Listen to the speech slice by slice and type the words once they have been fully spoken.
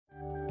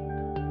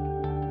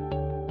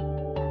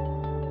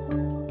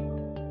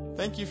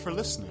Thank you for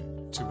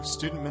listening to a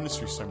student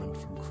ministry sermon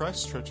from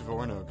Christ Church of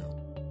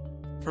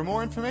Oronogo. For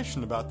more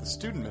information about the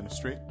student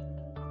ministry,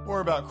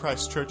 or about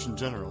Christ Church in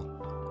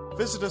general,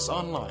 visit us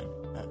online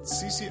at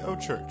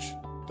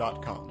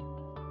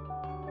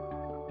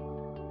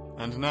ccochurch.com.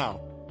 And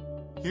now,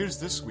 here's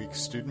this week's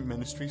student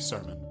ministry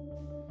sermon.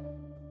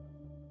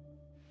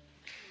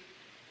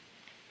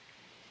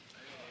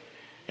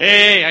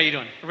 Hey, how you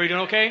doing? Everybody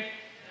doing okay?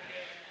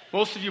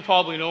 Most of you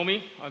probably know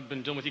me. I've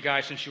been dealing with you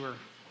guys since you were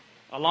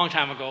a long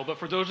time ago. But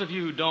for those of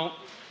you who don't,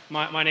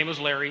 my name is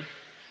Larry,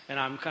 and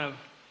I'm kind of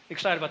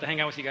excited about to hang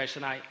out with you guys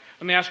tonight.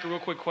 Let me ask a real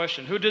quick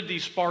question. Who did the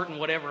Spartan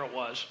whatever it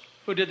was?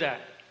 Who did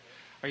that?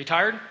 Are you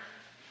tired?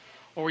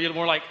 Or were you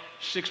more like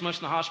 6 months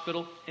in the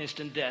hospital,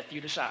 instant death? You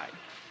decide.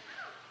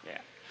 Yeah,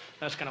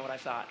 that's kind of what I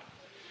thought.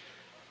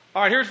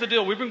 All right, here's the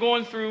deal. We've been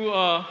going through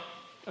a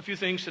few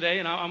things today,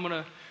 and I'm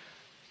going to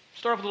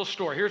start with a little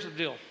story. Here's the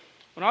deal.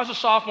 When I was a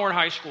sophomore in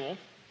high school,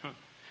 I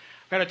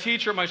had a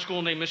teacher at my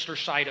school named Mr.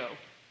 Saito.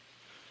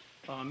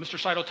 Mr.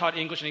 Saito taught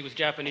English and he was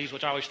Japanese,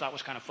 which I always thought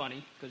was kind of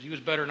funny because he was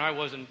better than I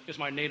was and it's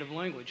my native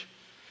language.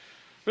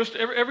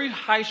 Every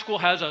high school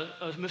has a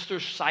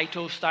Mr.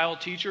 Saito-style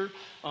teacher.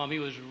 He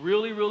was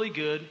really, really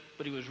good,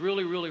 but he was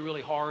really, really,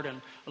 really hard and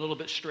a little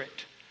bit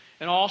strict.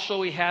 And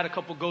also he had a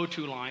couple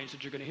go-to lines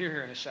that you're going to hear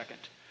here in a second.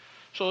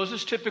 So this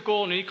is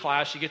typical in any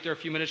class. You get there a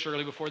few minutes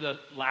early before the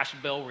last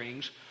bell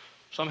rings.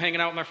 So I'm hanging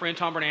out with my friend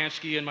Tom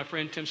Bernansky and my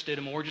friend Tim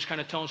Stidham, and we're just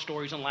kind of telling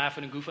stories and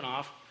laughing and goofing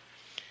off.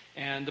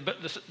 And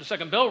the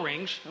second bell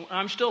rings, and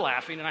I'm still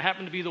laughing, and I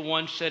happen to be the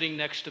one sitting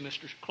next to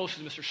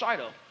closest to Mr.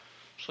 Saito.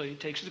 So he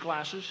takes his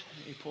glasses,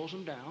 he pulls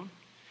them down,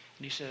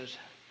 and he says,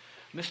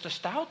 "Mr.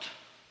 Stout,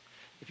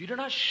 if you do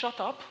not shut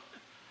up,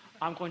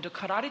 I'm going to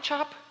karate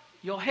chop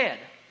your head."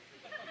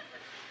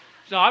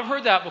 Now, I've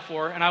heard that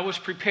before, and I was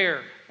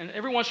prepared. And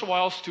every once in a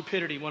while,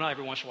 stupidity, well, not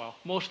every once in a while,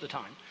 most of the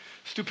time,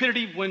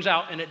 stupidity wins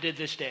out, and it did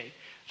this day.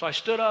 So I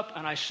stood up,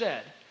 and I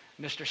said,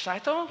 "Mr.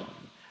 Saito,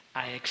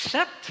 I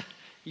accept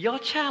your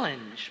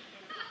challenge."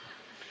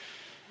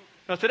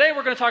 Now, today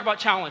we're going to talk about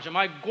challenge, and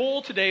my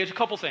goal today is a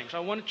couple things. I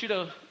wanted you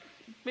to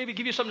maybe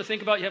give you something to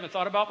think about you haven't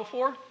thought about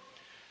before,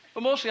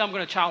 but mostly I'm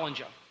going to challenge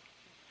you.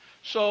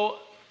 So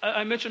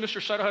I mentioned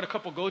Mr. Saito had a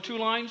couple go-to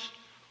lines.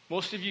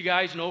 Most of you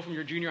guys know from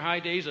your junior high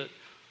days that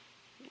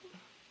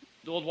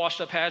the old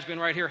washed-up has-been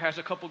right here has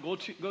a couple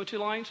go-to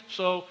lines.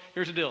 So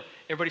here's the deal.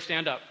 Everybody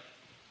stand up.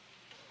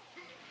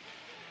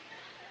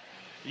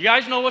 You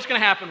guys know what's going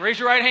to happen. Raise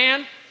your right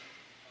hand.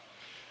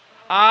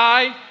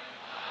 I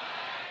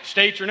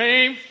state your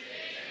name.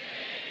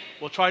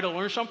 We'll try to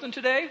learn something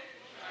today.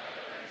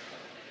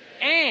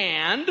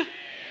 And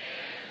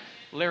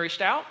Larry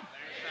Stout,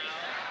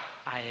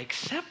 I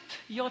accept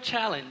your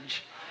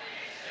challenge.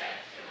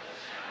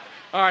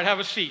 All right, have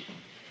a seat.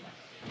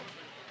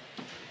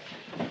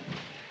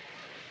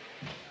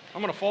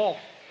 I'm going to fall.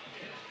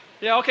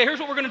 Yeah, okay,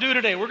 here's what we're going to do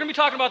today. We're going to be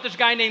talking about this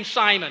guy named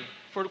Simon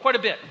for quite a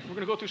bit. We're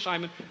going to go through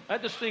Simon. I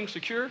had this thing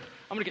secure. I'm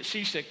going to get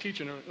seasick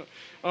teaching.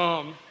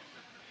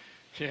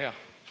 Yeah,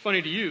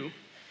 funny to you,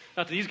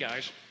 not to these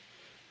guys.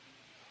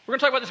 We're going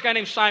to talk about this guy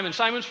named Simon.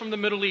 Simon's from the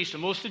Middle East,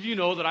 and most of you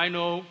know that I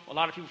know a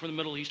lot of people from the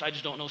Middle East. I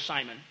just don't know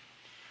Simon.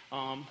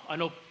 I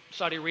know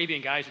Saudi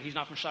Arabian guys, and he's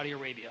not from Saudi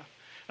Arabia.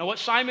 Now, what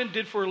Simon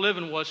did for a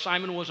living was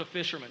Simon was a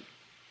fisherman.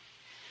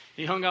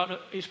 He hung out,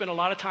 he spent a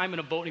lot of time in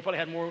a boat. He probably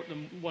had more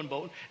than one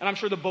boat, and I'm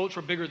sure the boats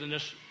were bigger than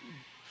this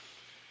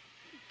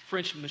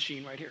French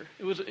machine right here.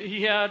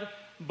 He had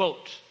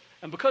boats,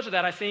 and because of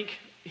that, I think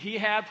he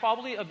had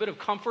probably a bit of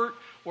comfort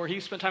where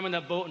he spent time in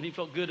that boat and he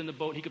felt good in the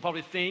boat. He could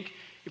probably think,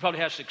 he probably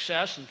had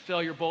success and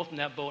failure both in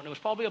that boat. And it was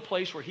probably a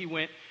place where he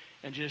went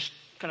and just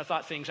kind of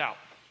thought things out.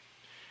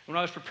 When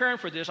I was preparing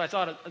for this, I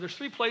thought there's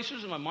three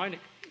places in my mind that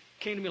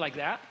came to me like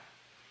that.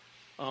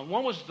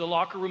 One was the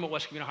locker room at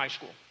West Covina High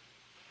School.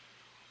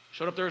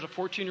 Showed up there as a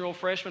 14-year-old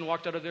freshman,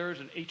 walked out of there as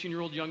an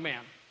 18-year-old young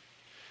man.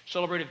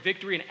 Celebrated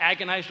victory and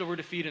agonized over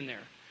defeat in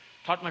there.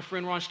 Talked to my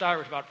friend Ron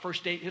Styrich about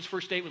his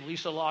first date with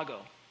Lisa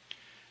Lago.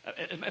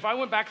 If I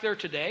went back there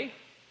today,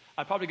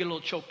 I'd probably get a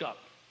little choked up.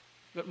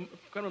 Got kind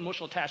of an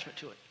emotional attachment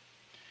to it.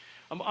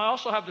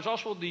 There's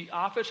also the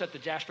office at the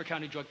Jasper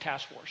County Drug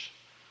Task Force.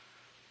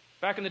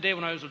 Back in the day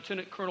when I was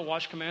Lieutenant Colonel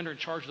Watch Commander in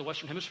charge of the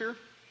Western Hemisphere,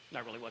 I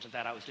really wasn't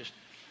that, I was just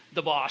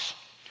the boss.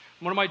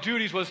 One of my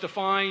duties was to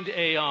find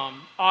a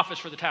office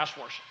for the task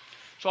force.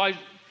 So I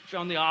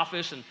found the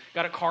office and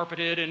got it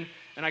carpeted and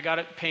I got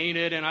it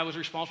painted, and I was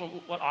responsible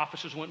for what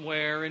offices went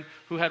where and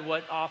who had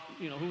what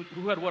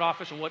who had what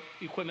office and what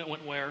equipment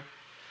went where.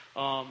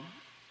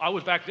 I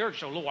was back there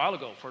just a little while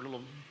ago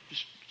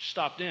just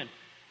stopped in,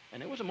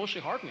 and it was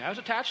emotionally hard for me. I was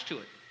attached to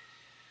it.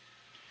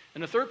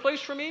 And the third place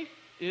for me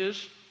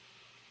is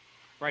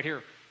right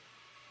here.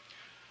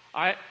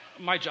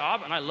 My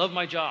job, and I love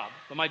my job,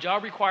 but my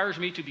job requires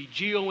me to be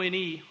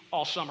GONE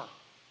all summer.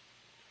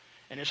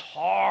 And it's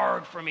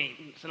hard for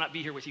me to not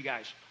be here with you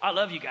guys. I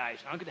love you guys.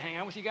 I don't get to hang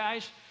out with you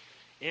guys.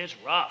 It's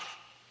rough.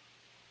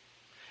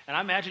 And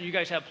I imagine you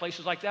guys have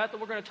places like that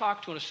we're going to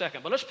talk to in a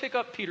second. But let's pick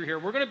up Peter here.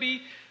 We're going to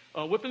be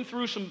whipping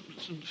through some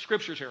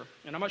scriptures here,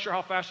 and I'm not sure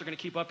how fast they're going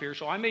to keep up here,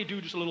 so I may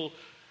do just a little,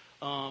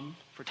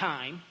 for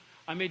time,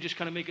 I may just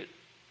kind of make it,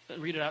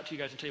 read it out to you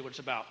guys and tell you what it's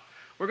about.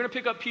 We're going to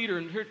pick up Peter,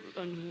 and here,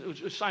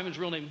 it was Simon's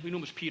real name, we knew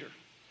him as Peter.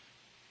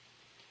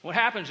 What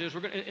happens is,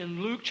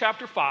 in Luke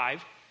chapter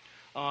 5,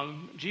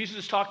 Jesus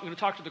is going to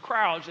talk to the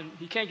crowds, and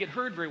he can't get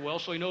heard very well,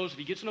 so he knows if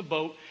he gets in a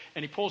boat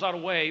and he pulls out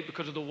away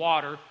because of the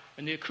water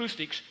and the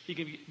acoustics, he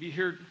can be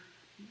heard,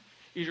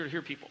 easier to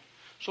hear people.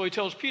 So he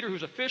tells Peter,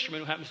 who's a fisherman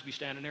who happens to be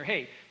standing there,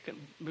 hey, can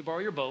we borrow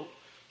your boat?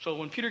 So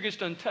when Peter gets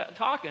done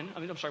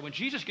when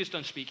Jesus gets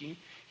done speaking,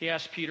 he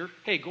asks Peter,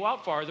 hey, go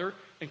out farther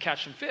and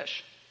catch some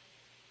fish.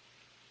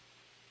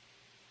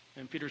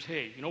 And Peter's,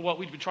 hey, you know what?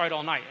 We've been trying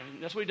all night.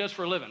 And that's what he does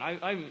for a living. I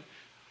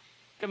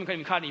haven't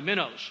even caught any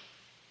minnows.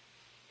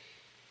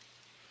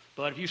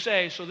 But if you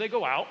say, so they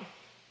go out,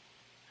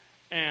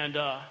 and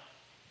go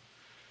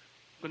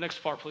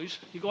next part, please.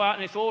 You go out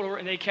and they throw it over,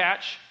 and they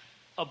catch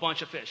a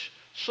bunch of fish.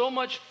 So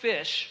much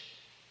fish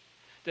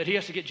that he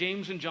has to get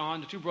James and John,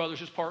 the two brothers,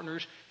 his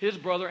partners, his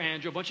brother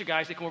Andrew, a bunch of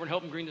guys, they come over and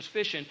help him bring this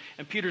fish in,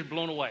 and Peter's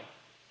blown away.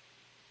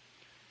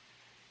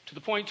 To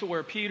the point to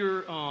where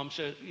Peter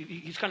says,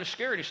 he's kind of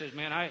scared. He says,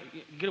 man,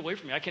 get away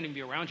from me. I can't even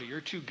be around you.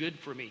 You're too good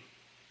for me.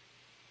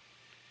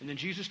 And then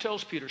Jesus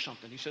tells Peter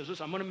something. He says,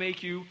 listen, I'm going to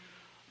make you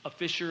a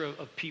fisher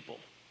of people.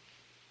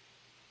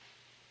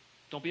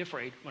 Don't be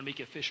afraid. I'm going to make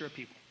you a fisher of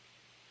people.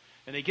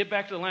 And they get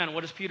back to the land, and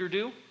what does Peter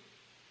do?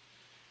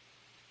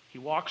 He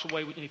walks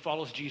away and he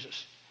follows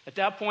Jesus. At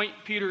that point,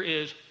 Peter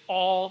is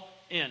all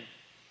in.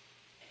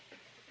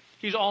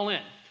 He's all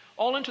in.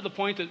 All in to the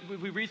point that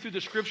we read through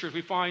the scriptures,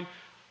 we find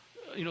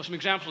some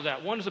examples of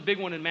that. One is a big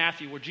one in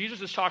Matthew where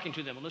Jesus is talking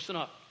to them. And listen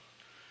up.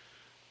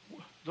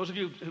 Those of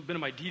you who've been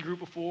in my D group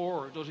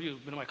before, or those of you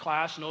who've been in my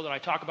class, know that I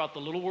talk about the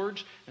little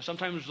words, and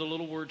sometimes the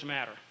little words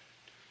matter.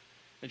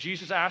 And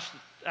Jesus asked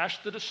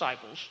the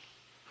disciples,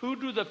 who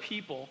do the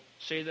people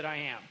say that I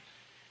am?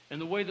 And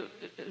the way that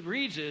it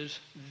reads is,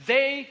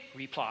 they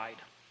replied.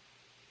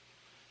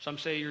 Some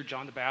say you're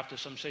John the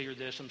Baptist, some say you're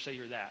this, some say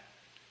you're that.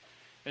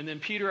 And then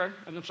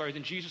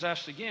then Jesus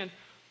asks again,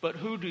 but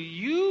who do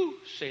you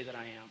say that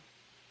I am?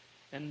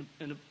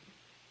 And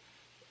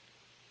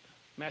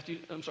Matthew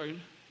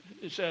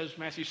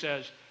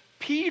says,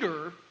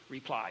 Peter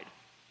replied.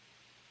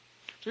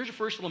 So here's your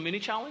first little mini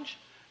challenge.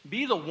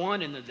 Be the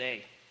one in the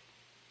they.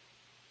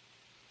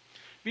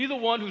 Be the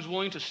one who's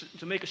willing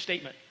to make a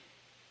statement.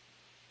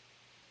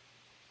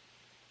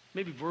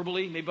 Maybe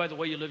verbally, maybe by the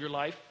way you live your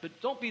life, but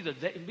don't be the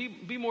they.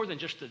 Be more than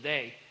just the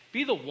they.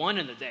 Be the one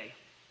in the they.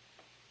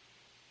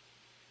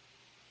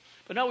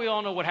 But now we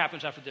all know what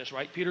happens after this,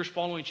 right? Peter's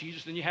following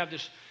Jesus. Then you have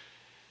this,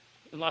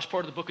 in the last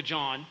part of the book of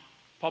John,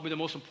 probably the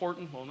most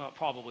important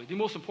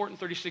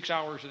 36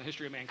 hours in the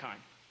history of mankind.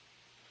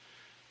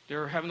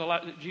 They're having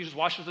Jesus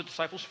washes the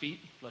disciples'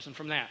 feet, lesson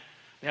from that.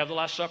 They have the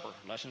Last Supper,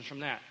 lessons from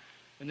that.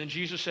 And then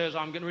Jesus says,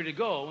 I'm getting ready to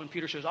go. And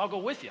Peter says, I'll go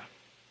with you.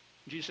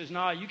 And Jesus says,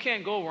 nah, you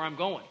can't go where I'm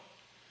going.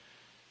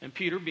 And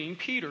Peter, being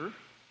Peter, and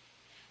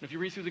if you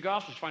read through the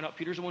Gospels, you find out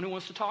Peter's the one who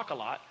wants to talk a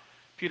lot.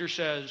 Peter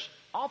says,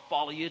 I'll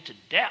follow you to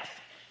death.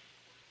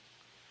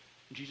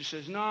 And Jesus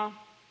says, no,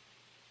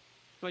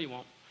 you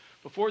won't.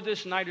 Before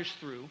this night is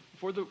through,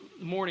 before the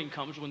morning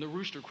comes, when the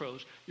rooster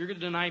crows, you're going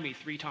to deny me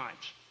 3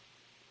 times.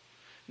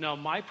 Now,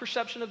 my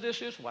perception of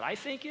this is, I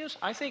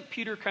think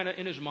Peter kind of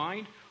in his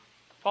mind,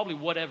 probably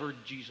whatever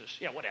Jesus.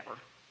 Yeah, whatever.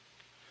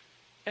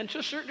 And to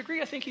a certain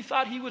degree, I think he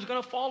thought he was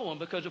going to follow him,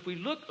 because if we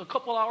look a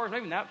couple hours, not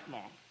even that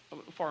long,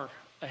 far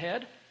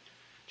ahead,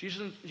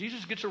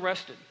 Jesus gets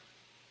arrested.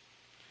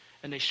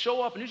 And they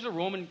show up, and these are the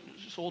Roman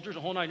soldiers,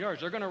 the whole 9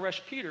 yards. They're going to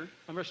arrest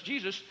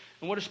Jesus,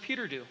 and what does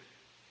Peter do?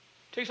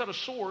 Takes out a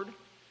sword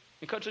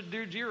and cuts a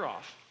dude's ear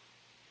off.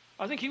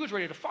 I think he was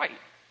ready to fight.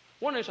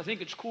 One is, I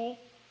think it's cool.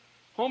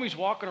 Homie's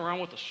walking around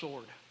with a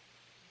sword.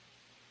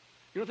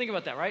 You don't think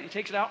about that, right? He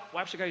takes it out,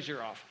 whaps the guy's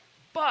ear off.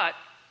 But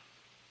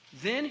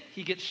then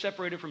he gets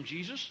separated from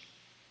Jesus,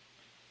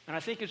 and I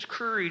think his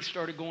courage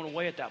started going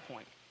away at that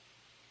point.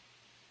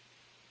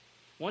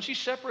 Once he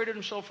separated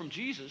himself from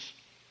Jesus,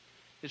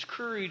 his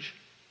courage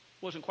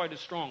wasn't quite as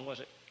strong, was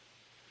it?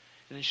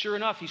 And then sure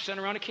enough, he's sent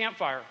around a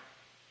campfire.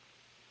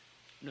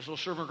 And this little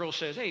servant girl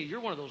says, hey, you're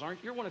one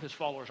of his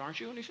followers, aren't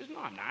you? And he says, no,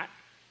 I'm not.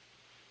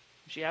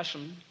 She asks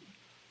him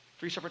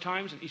 3 separate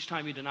times, and each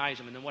time he denies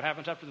him. And then what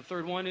happens after the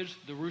third one is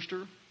the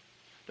rooster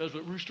does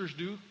what roosters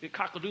do. It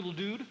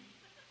cock-a-doodle-dooed.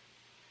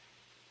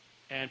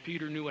 And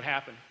Peter knew what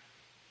happened.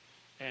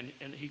 And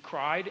he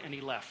cried, and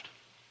he left.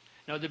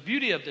 Now, the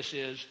beauty of this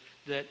is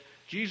that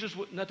Jesus,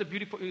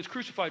 he was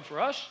crucified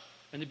for us,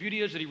 and the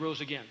beauty is that he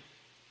rose again.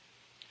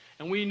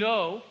 And we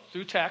know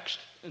through text,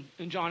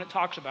 in John it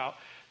talks about,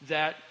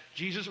 that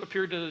Jesus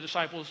appeared to the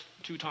disciples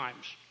 2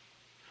 times.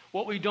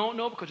 What we don't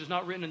know, because it's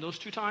not written in those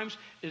 2 times,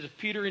 is if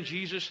Peter and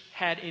Jesus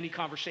had any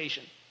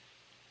conversation.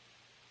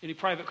 Any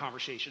private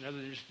conversation, other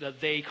than just the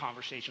they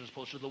conversation as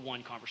opposed to the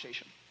one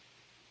conversation.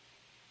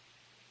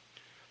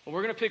 But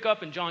we're going to pick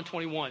up in John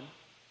 21, and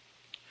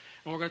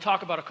we're going to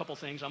talk about a couple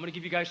things. I'm going to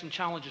give you guys some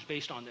challenges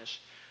based on this.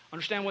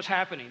 Understand what's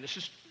happening. This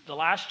is the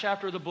last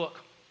chapter of the book.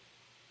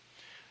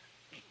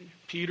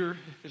 Peter,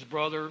 his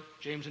brother,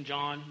 James and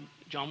John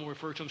will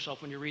refer to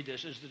himself when you read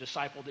this as the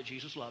disciple that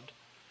Jesus loved.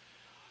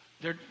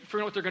 They're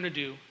figuring out what they're going to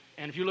do.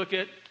 And if you look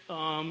at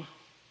John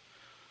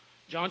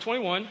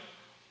 21,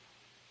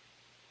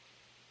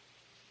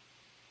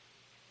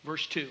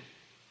 verse 2,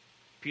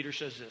 Peter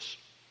says this,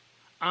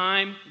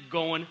 I'm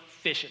going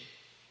fishing.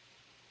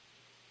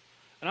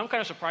 And I'm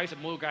kind of surprised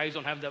that most guys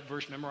don't have that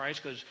verse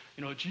memorized because,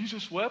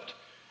 Jesus wept.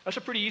 That's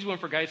a pretty easy one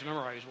for guys to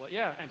memorize. Well,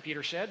 yeah, and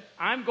Peter said,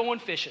 I'm going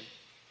fishing.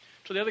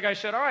 So the other guy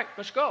said, all right,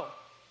 let's go.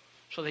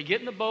 So they get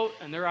in the boat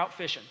and they're out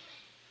fishing.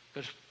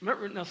 Because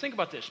remember, now think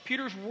about this.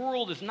 Peter's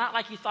world is not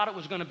like he thought it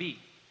was going to be.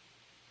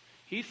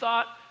 He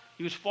thought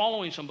he was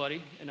following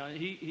somebody, and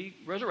he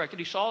resurrected.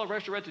 He saw a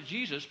resurrected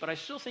Jesus, but I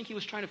still think he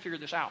was trying to figure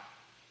this out.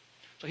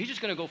 So he's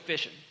just going to go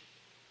fishing.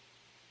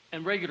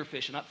 And regular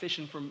fishing, not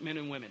fishing for men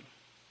and women.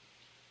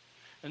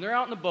 And they're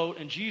out in the boat,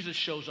 and Jesus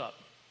shows up.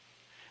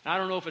 And I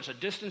don't know if it's a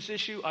distance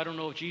issue. I don't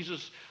know if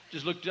Jesus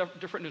just looked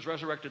different in his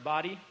resurrected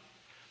body.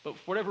 But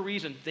for whatever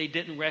reason, they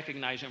didn't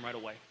recognize him right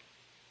away.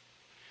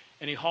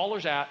 And he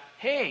hollers out,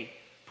 hey,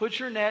 put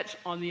your nets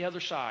on the other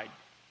side.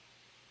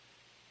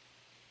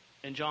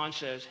 And John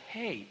says,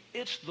 hey,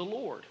 it's the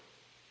Lord.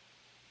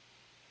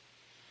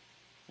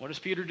 What does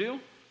Peter do?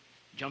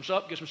 He jumps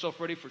up, gets himself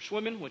ready for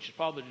swimming, which is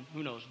probably,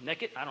 who knows,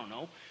 naked? I don't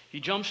know. He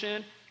jumps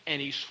in, and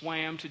he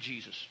swam to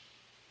Jesus.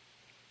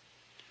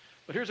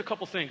 But here's a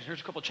couple things. Here's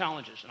a couple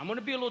challenges. And I'm going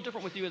to be a little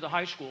different with you at the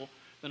high school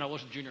than I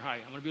was in junior high.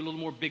 I'm going to be a little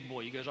more big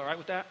boy. You guys all right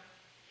with that?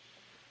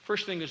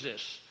 First thing is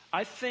this.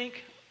 I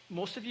think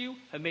most of you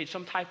have made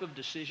some type of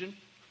decision,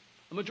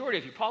 the majority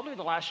of you, probably in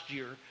the last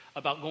year,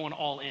 about going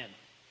all in.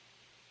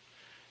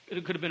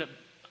 It could have been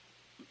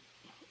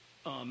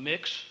a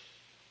mix.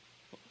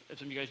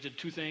 Some of you guys did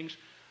two things.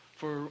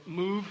 For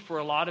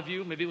a lot of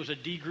you, maybe it was a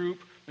D group,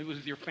 maybe it was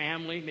with your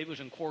family, maybe it was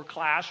in core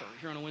class or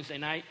here on a Wednesday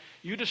night.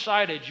 You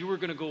decided you were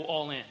going to go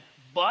all in.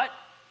 But,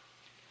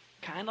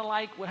 kind of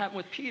like what happened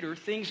with Peter,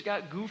 things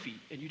got goofy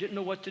and you didn't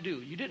know what to do.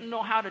 You didn't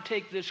know how to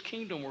take this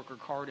kingdom worker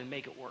card and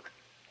make it work.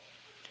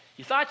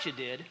 You thought you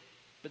did,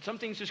 but some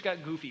things just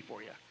got goofy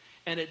for you.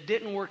 And it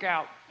didn't work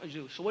out.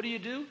 So what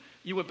do?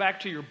 You went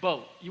back to your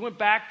boat. You went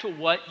back to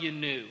what you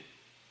knew.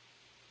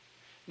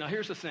 Now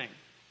here's the thing.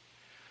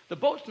 The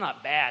boat's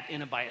not bad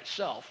in and by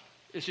itself.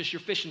 It's just you're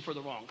fishing for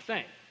the wrong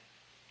thing.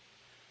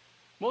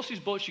 Most of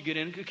these boats you get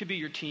in, it could be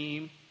your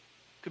team,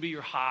 it could be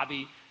your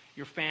hobby,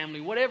 your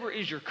family, whatever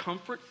is your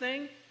comfort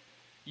thing,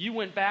 you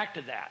went back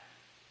to that.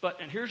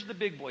 And here's the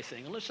big boy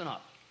thing, and listen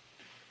up.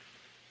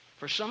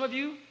 For some of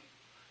you,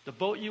 the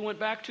boat you went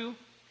back to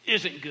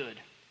isn't good.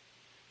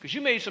 Because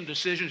you made some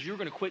decisions, you were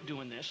going to quit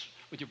doing this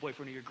with your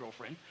boyfriend or your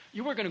girlfriend.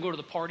 You weren't going to go to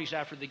the parties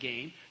after the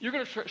game. You're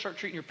going to start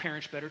treating your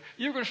parents better.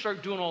 You're going to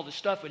start doing all this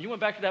stuff, and you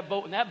went back to that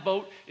boat, and that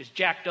boat is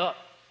jacked up.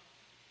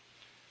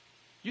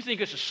 You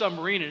think it's a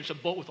submarine, and it's a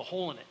boat with a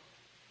hole in it.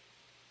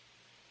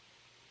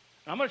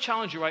 And I'm going to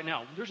challenge you right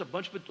now. There's a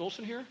bunch of adults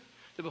in here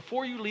that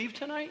before you leave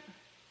tonight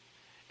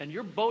and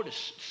your boat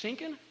is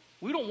sinking,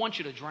 we don't want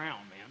you to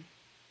drown, man.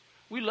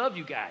 We love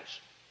you guys.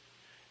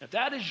 If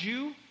that is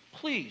you,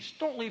 please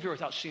don't leave here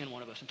without seeing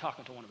one of us and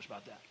talking to one of us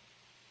about that.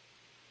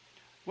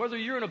 Whether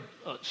you're in a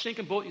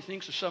sinking boat you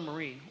think is a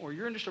submarine or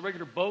you're in just a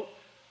regular boat,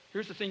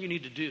 here's the thing you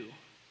need to do.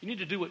 You need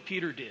to do what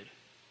Peter did.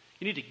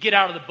 You need to get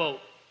out of the boat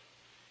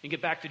and get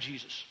back to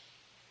Jesus.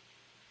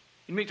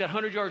 You make that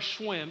 100-yard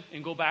swim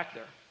and go back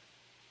there.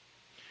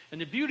 And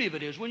the beauty of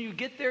it is, when you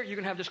get there, you're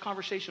going to have this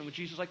conversation with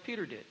Jesus like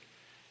Peter did.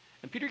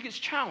 And Peter gets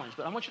challenged,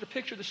 but I want you to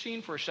picture the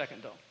scene for a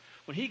second, though.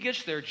 When he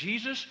gets there,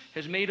 Jesus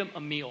has made him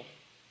a meal.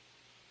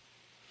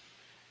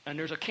 And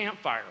there's a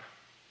campfire.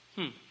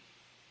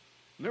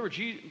 Remember,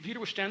 Peter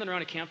was standing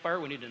around a campfire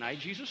when he denied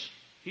Jesus?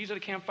 He's at a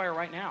campfire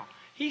right now.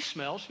 He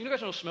smells. You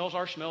guys know what smells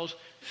are? Smells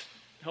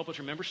help us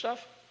remember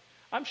stuff.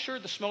 I'm sure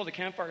the smell of the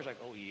campfire is like,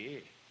 oh, yeah,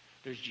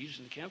 there's Jesus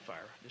in the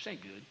campfire. This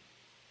ain't good.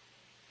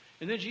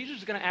 And then Jesus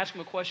is going to ask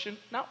him a question,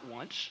 not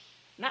once,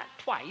 not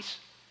twice.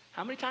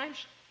 How many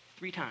times?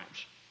 3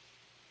 times.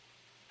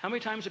 How many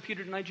times did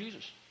Peter deny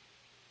Jesus?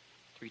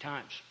 3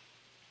 times.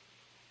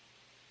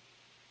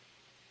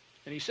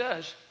 And he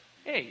says,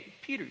 hey,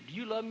 Peter, do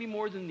you love me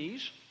more than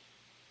these?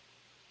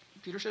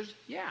 Peter says,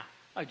 yeah,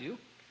 I do.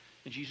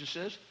 And Jesus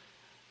says,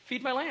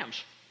 feed my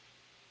lambs.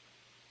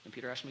 And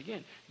Peter asks him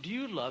again, do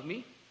you love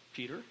me,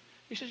 Peter?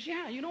 He says,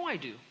 yeah, you know I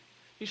do.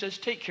 He says,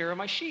 take care of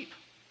my sheep.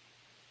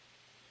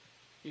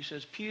 He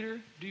says,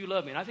 Peter, do you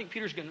love me? And I think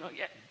Peter's going to,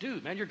 yeah,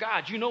 dude, man, you're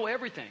God. You know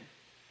everything.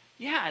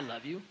 Yeah, I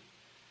love you. And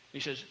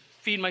he says,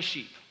 feed my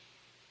sheep.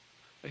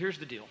 But here's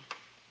the deal.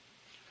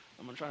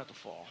 I'm going to try not to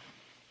fall.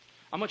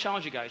 I'm going to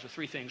challenge you guys with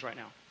 3 things right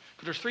now.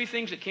 Because there's 3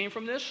 things that came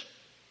from this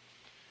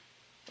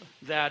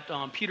that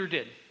Peter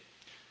did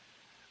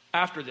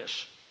after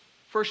this.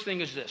 First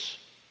thing is this.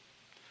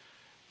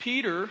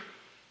 Peter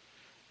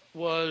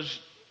was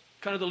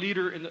kind of the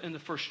leader in the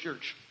first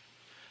church.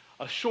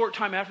 A short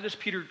time after this,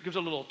 Peter gives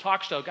a little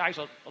talk to guys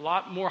a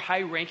lot more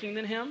high-ranking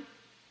than him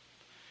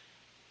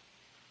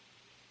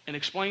and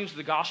explains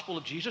the gospel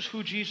of Jesus,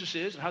 who Jesus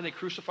is, and how they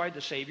crucified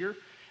the Savior.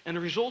 And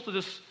the result of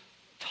this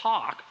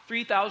talk,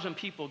 3,000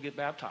 people get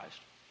baptized.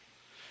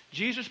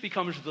 Jesus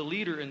becomes the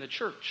leader in the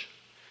church.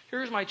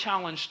 Here's my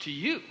challenge to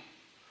you.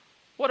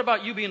 What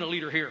about you being a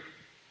leader here?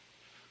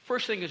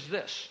 First thing is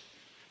this.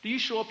 Do you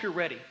show up here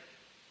ready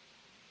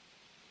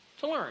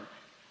to learn?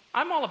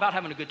 I'm all about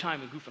having a good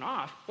time and goofing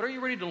off, but are you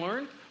ready to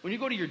learn? When you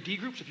go to your D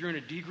groups, if you're in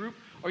a D group,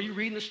 are you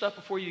reading the stuff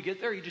before you get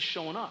there, or are you just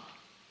showing up?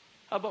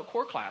 How about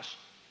core class?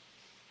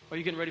 Are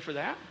you getting ready for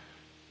that?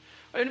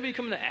 Are anybody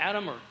coming to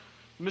Adam or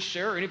Miss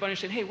Sarah or anybody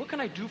saying, hey, what can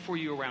I do for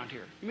you around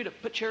here? You need me to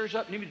put chairs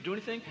up? You need me to do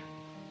anything?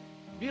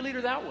 Be a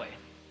leader that way.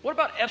 What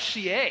about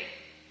FCA?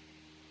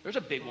 There's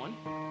a big one.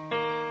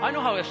 I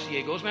know how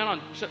FCA goes,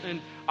 man.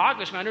 In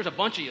August, man, there's a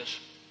bunch of us.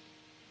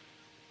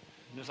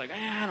 And it's like,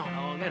 I don't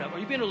know. Are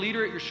you being a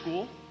leader at your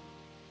school?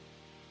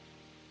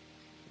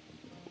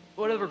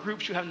 Whatever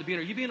groups you happen to be in,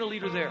 are you being a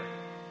leader there?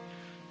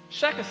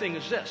 Second thing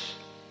is this.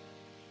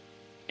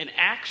 In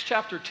Acts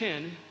chapter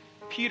 10,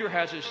 Peter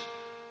has this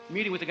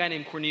meeting with a guy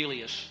named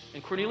Cornelius.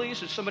 And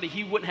Cornelius is somebody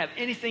he wouldn't have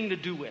anything to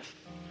do with.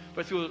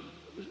 But through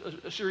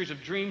a series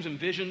of dreams and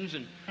visions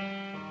and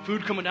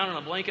food coming down on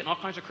a blanket and all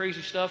kinds of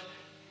crazy stuff,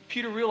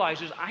 Peter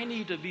realizes, I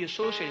need to be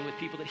associated with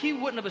people that he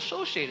wouldn't have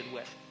associated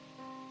with.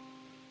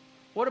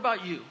 What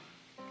about you?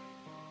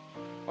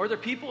 Are there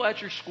people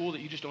at your school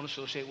that you just don't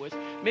associate with?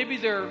 Maybe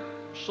they're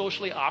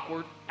socially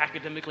awkward,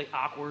 academically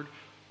awkward,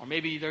 or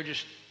maybe they're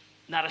just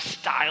not a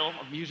style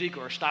of music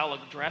or a style of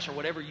dress or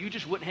whatever. You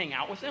just wouldn't hang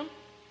out with them?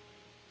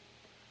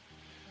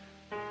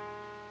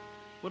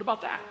 What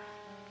about that?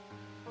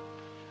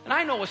 And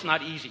I know it's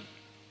not easy.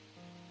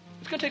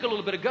 It's going to take a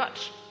little bit of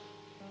guts.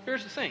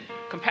 Here's the thing.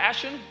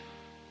 Compassion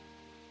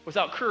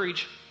without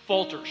courage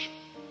falters.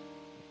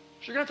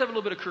 So you're going to have a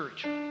little bit of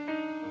courage.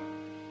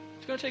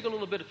 It's going to take a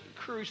little bit of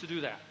courage to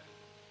do that.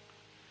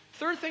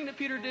 Third thing that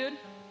Peter did,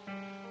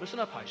 listen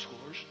up, high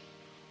schoolers,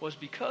 was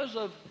because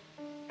of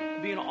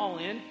being all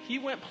in, he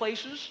went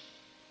places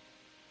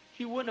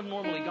he wouldn't have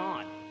normally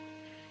gone.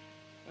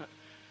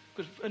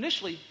 Because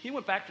initially, he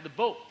went back to the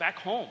boat, back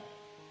home.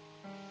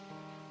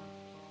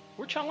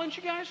 We're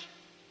challenging you guys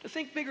to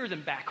think bigger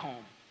than back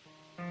home.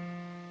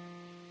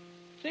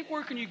 Think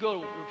where can you go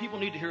where people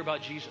need to hear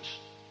about Jesus.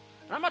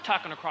 And I'm not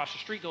talking across the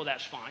street, though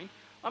that's fine.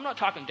 I'm not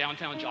talking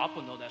downtown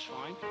Joplin, though that's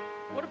fine.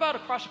 What about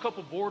across a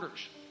couple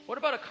borders? What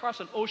about across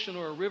an ocean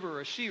or a river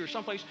or a sea or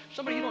someplace,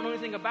 somebody you don't know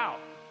anything about?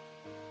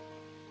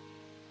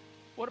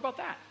 What about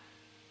that?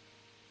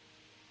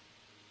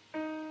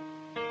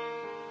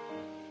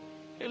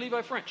 Hey,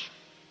 Levi French,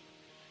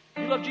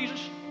 you love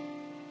Jesus?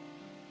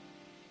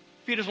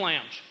 Feed his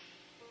lambs.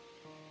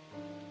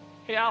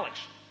 Hey, Alex,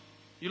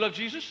 you love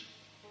Jesus?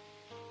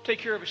 Take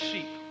care of his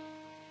sheep.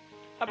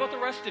 How about the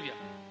rest of you?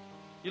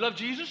 You love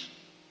Jesus?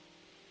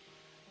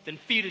 Then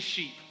feed his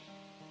sheep.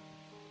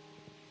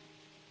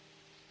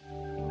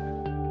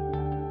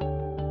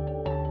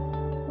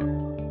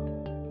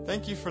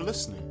 Thank you for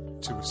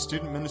listening to a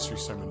student ministry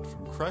sermon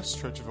from Christ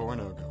Church of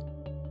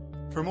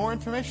Oronogo. For more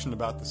information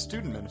about the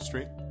student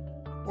ministry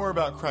or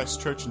about Christ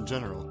Church in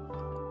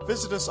general,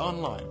 visit us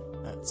online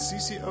at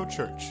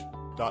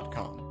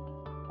ccochurch.com.